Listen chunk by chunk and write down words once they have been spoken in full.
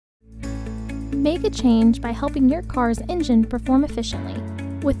Make a change by helping your car's engine perform efficiently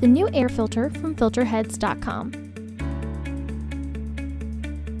with the new air filter from Filterheads.com.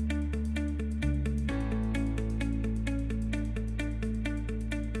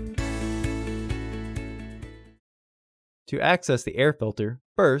 To access the air filter,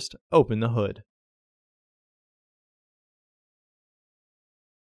 first open the hood.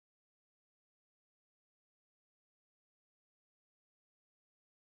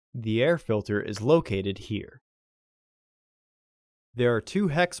 The air filter is located here. There are 2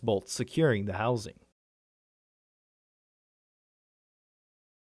 hex bolts securing the housing.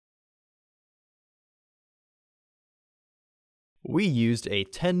 We used a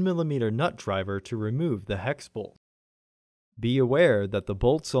 10mm nut driver to remove the hex bolt. Be aware that the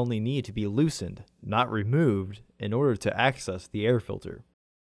bolts only need to be loosened, not removed, in order to access the air filter.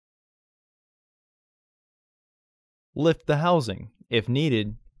 Lift the housing. If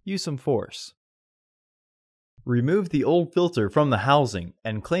needed, use some force. Remove the old filter from the housing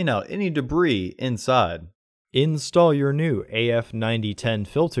and clean out any debris inside. Install your new AF9010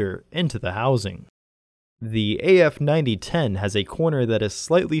 filter into the housing. The AF9010 has a corner that is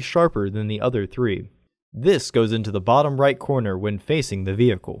slightly sharper than the other 3. This goes into the bottom right corner when facing the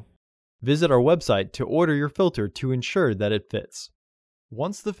vehicle. Visit our website to order your filter to ensure that it fits.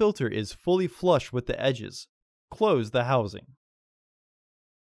 Once the filter is fully flush with the edges, close the housing.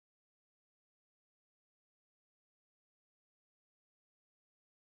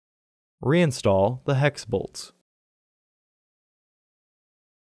 Reinstall the hex bolts.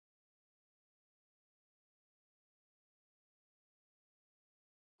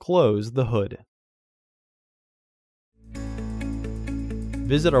 Close the hood.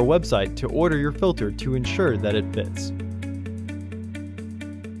 Visit our website to order your filter to ensure that it fits.